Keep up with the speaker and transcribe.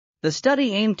The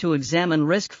study aimed to examine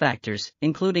risk factors,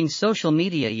 including social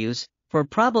media use, for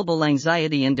probable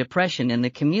anxiety and depression in the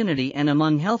community and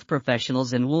among health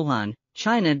professionals in Wuhan,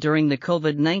 China during the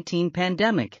COVID-19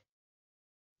 pandemic.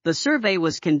 The survey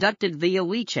was conducted via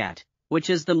WeChat,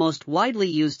 which is the most widely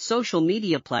used social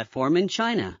media platform in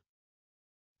China.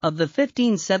 Of the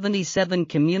 1577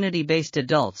 community-based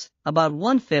adults, about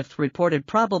one-fifth reported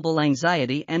probable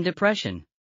anxiety and depression.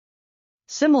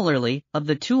 Similarly, of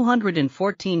the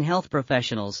 214 health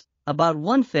professionals, about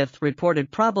one-fifth reported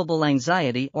probable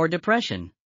anxiety or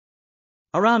depression.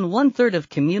 Around one-third of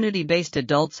community-based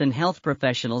adults and health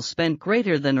professionals spent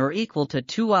greater than or equal to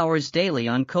 2 hours daily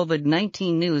on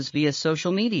COVID-19 news via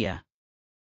social media.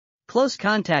 Close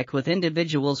contact with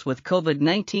individuals with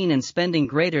COVID-19 and spending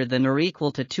greater than or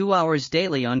equal to 2 hours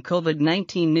daily on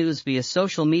COVID-19 news via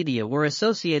social media were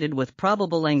associated with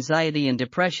probable anxiety and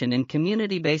depression in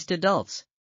community-based adults.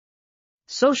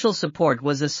 Social support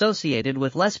was associated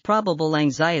with less probable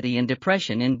anxiety and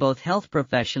depression in both health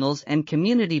professionals and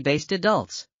community-based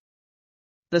adults.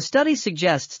 The study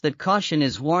suggests that caution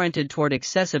is warranted toward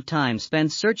excessive time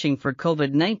spent searching for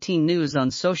COVID-19 news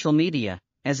on social media,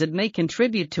 as it may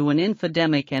contribute to an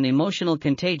infodemic and emotional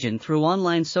contagion through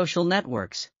online social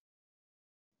networks.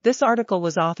 This article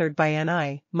was authored by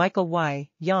N.I., Michael Y.,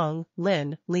 Yang,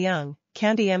 Lin, Leung,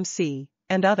 Candi MC,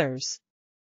 and others.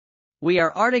 We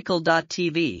are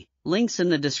RTCLTV, links in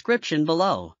the description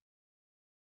below.